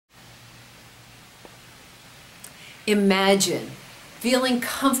Imagine feeling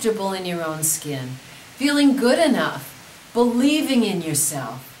comfortable in your own skin, feeling good enough, believing in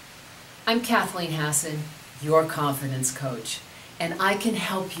yourself. I'm Kathleen Hassan, your confidence coach, and I can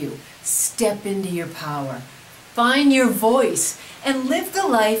help you step into your power, find your voice, and live the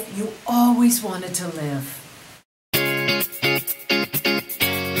life you always wanted to live.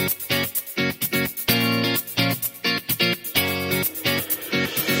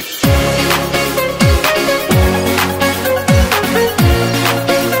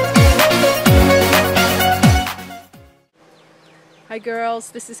 Hi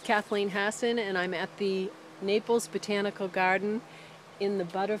girls, this is Kathleen Hassan and I'm at the Naples Botanical Garden in the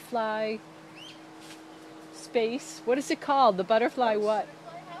butterfly space. What is it called? The butterfly what?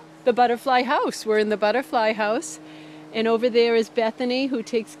 The butterfly house. We're in the butterfly house and over there is Bethany who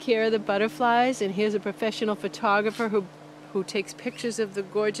takes care of the butterflies, and here's a professional photographer who takes pictures of the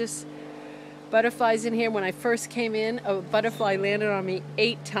gorgeous butterflies in here. When I first came in, a butterfly landed on me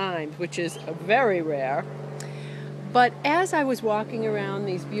 8 times, which is very rare. But as I was walking around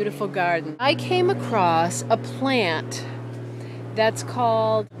these beautiful gardens, I came across a plant that's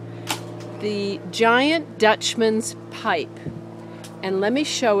called the giant Dutchman's pipe. And let me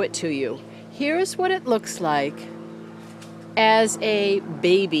show it to you. Here's what it looks like as a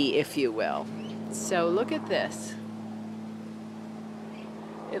baby, if you will. So look at this.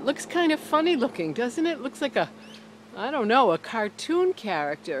 It looks kind of funny looking, doesn't it? It looks like I don't know, a cartoon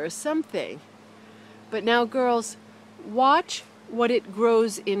character or something. But now girls, watch what it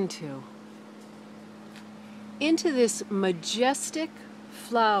grows into this majestic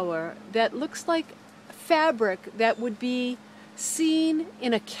flower that looks like fabric that would be seen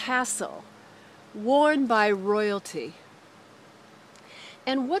in a castle, worn by royalty.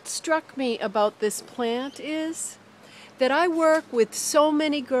 And what struck me about this plant is that I work with so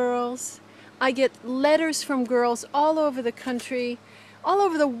many girls. I get letters from girls all over the country, all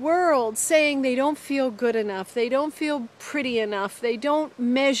over the world, saying they don't feel good enough, they don't feel pretty enough, they don't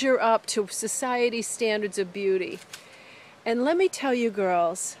measure up to society's standards of beauty. And let me tell you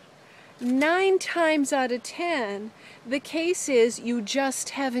girls, 9 times out of 10, the case is you just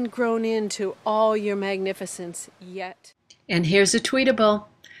haven't grown into all your magnificence yet. And here's a tweetable: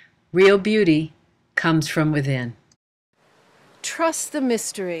 real beauty comes from within. Trust the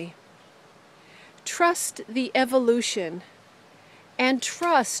mystery, trust the evolution, and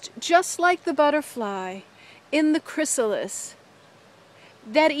trust, just like the butterfly, in the chrysalis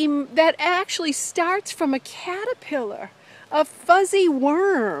that actually starts from a caterpillar, a fuzzy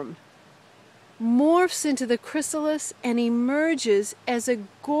worm, morphs into the chrysalis and emerges as a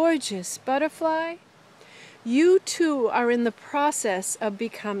gorgeous butterfly. You too are in the process of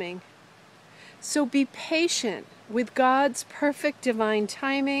becoming. So be patient with God's perfect divine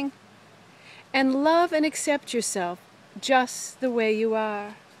timing and love and accept yourself just the way you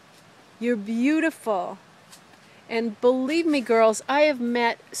are. You're beautiful. And believe me girls, I have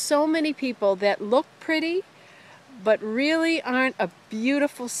met so many people that look pretty but really aren't a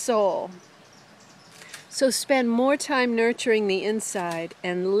beautiful soul. So spend more time nurturing the inside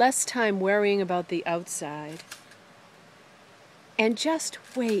and less time worrying about the outside. And just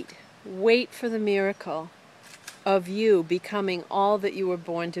wait for the miracle of you becoming all that you were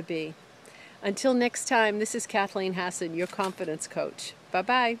born to be. Until next time, this is Kathleen Hassan, your confidence coach.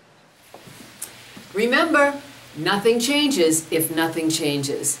 Bye-bye. Remember, nothing changes if nothing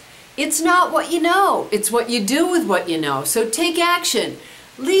changes. It's not what you know, it's what you do with what you know. So take action.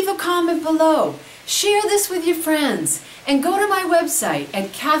 Leave a comment below. Share this with your friends. And go to my website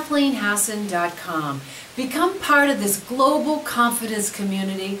at KathleenHassan.com. Become part of this global confidence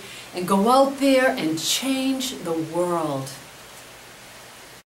community and go out there and change the world.